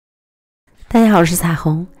大家好，我是彩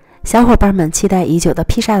虹。小伙伴们期待已久的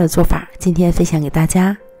披萨的做法，今天分享给大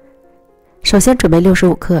家。首先准备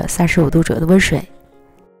65克35度左右的温水，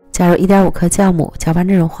加入1.5克酵母，搅拌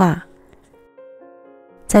至融化。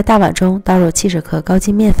在大碗中倒入70克高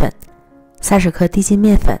筋面粉、30克低筋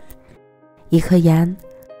面粉、1克盐、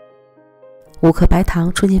5克白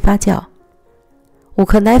糖，促进发酵。5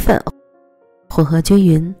克奶粉，混合均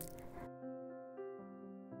匀。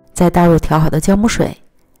再倒入调好的酵母水。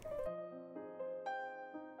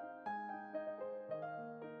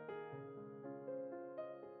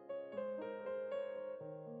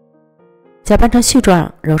搅拌成絮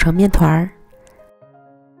状，揉成面团儿。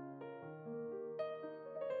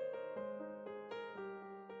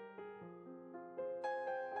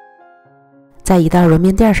再移到揉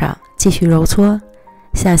面垫上，继续揉搓，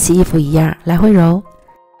像洗衣服一样来回揉。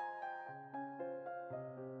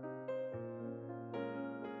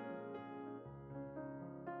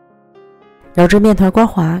揉至面团光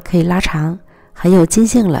滑，可以拉长，很有筋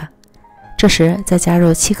性了。这时再加入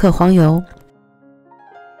7克黄油。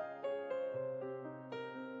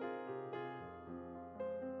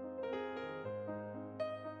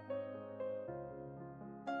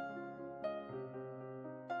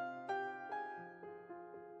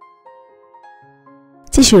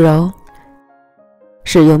继续揉，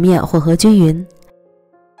使油面混合均匀。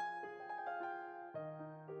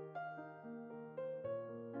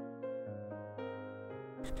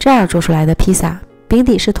这样做出来的披萨，饼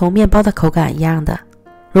底是同面包的口感一样的。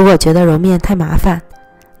如果觉得揉面太麻烦，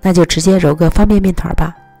那就直接揉个方便面团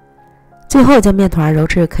吧。最后将面团揉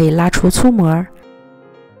至可以拉出粗膜，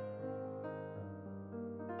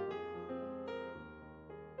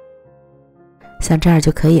像这样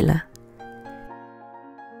就可以了。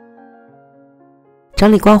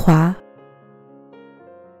整理光滑，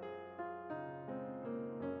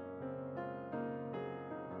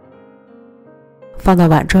放到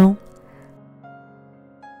碗中，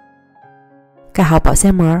盖好保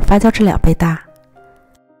鲜膜，发酵至2倍大。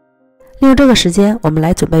利用这个时间，我们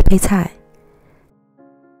来准备配菜。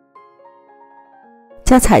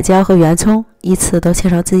将彩椒和圆葱依次都切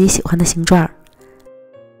成自己喜欢的形状。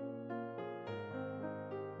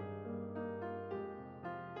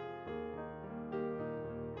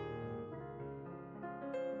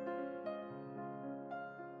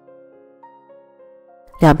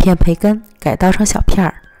2片培根改刀成小片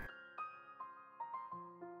儿。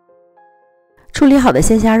处理好的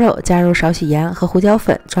鲜虾肉加入少许盐和胡椒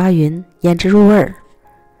粉抓匀，腌制入味儿。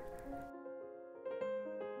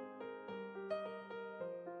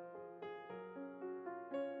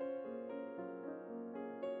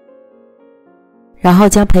然后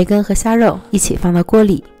将培根和虾肉一起放到锅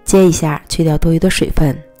里，煎一下，去掉多余的水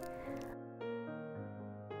分。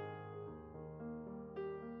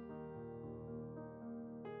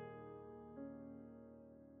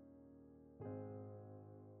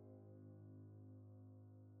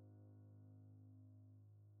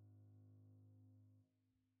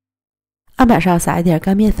案板上撒一点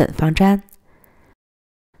干面粉防粘。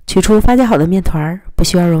取出发酵好的面团，不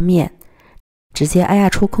需要揉面，直接按压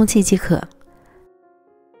出空气即可。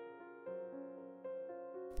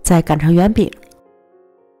再擀成圆饼。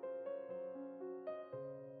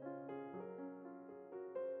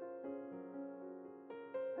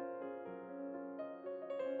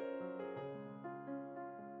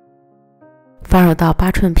放入到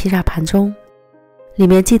8寸披萨盘中，里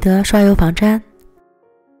面记得刷油防粘。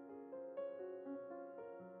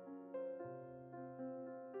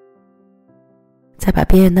再把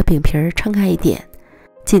边缘的饼皮撑开一点，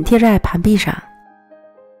紧贴在盘壁上。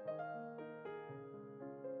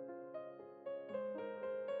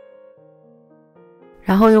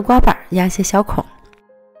然后用刮板压些小孔，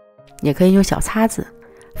也可以用小叉子，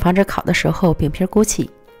防止烤的时候饼皮鼓起。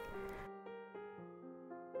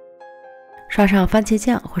刷上番茄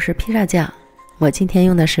酱或是披萨酱，我今天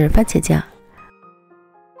用的是番茄酱。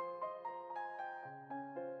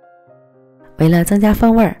为了增加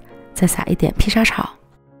风味，再撒一点披萨草，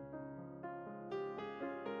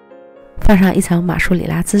放上1层马苏里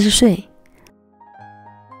拉芝士碎，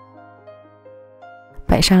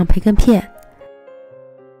摆上培根片，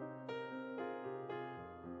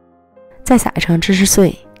再撒一层芝士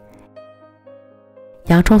碎、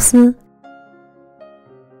洋葱丝、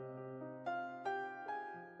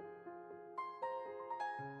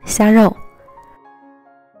虾肉。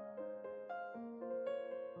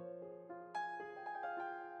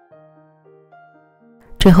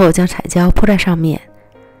最后将彩椒铺在上面，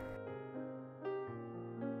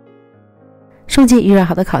送进预热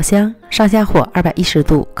好的烤箱，上下火210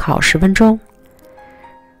度烤10分钟。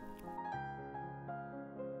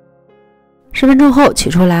10分钟后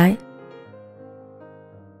取出来，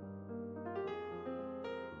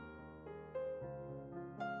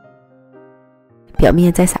表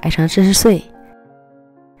面再撒一层芝士碎，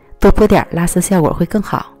多铺点拉丝效果会更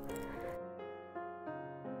好。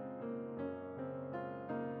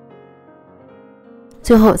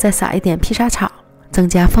最后再撒一点披萨草，增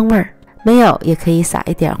加风味儿。没有也可以撒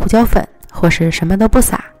一点胡椒粉，或是什么都不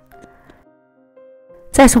撒。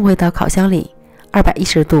再送回到烤箱里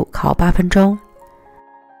，210度烤8分钟。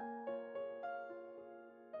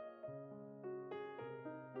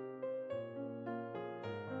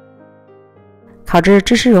烤至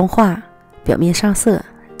芝士融化，表面上色，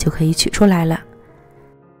就可以取出来了。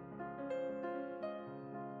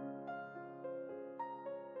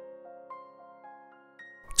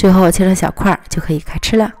最后切成小块就可以开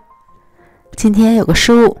吃了。今天有个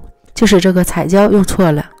失误，就是这个彩椒用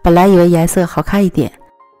错了，本来以为颜色好看一点，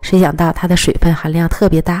谁想到它的水分含量特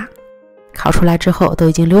别大，烤出来之后都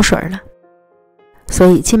已经流水了。所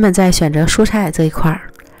以亲们在选择蔬菜这一块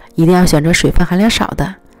一定要选择水分含量少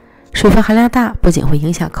的，水分含量大不仅会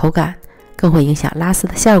影响口感，更会影响拉丝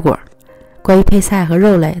的效果。关于配菜和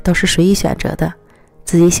肉类都是随意选择的，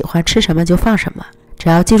自己喜欢吃什么就放什么，只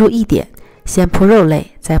要记住一点，先铺肉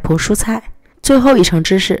类，再铺蔬菜，最后一层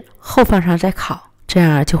芝士后放上再烤，这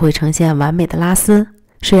样就会呈现完美的拉丝。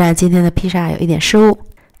虽然今天的披萨有一点失误，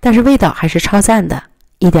但是味道还是超赞的，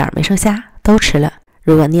一点没剩下，都吃了。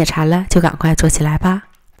如果你也馋了，就赶快做起来吧。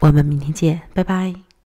我们明天见，拜拜。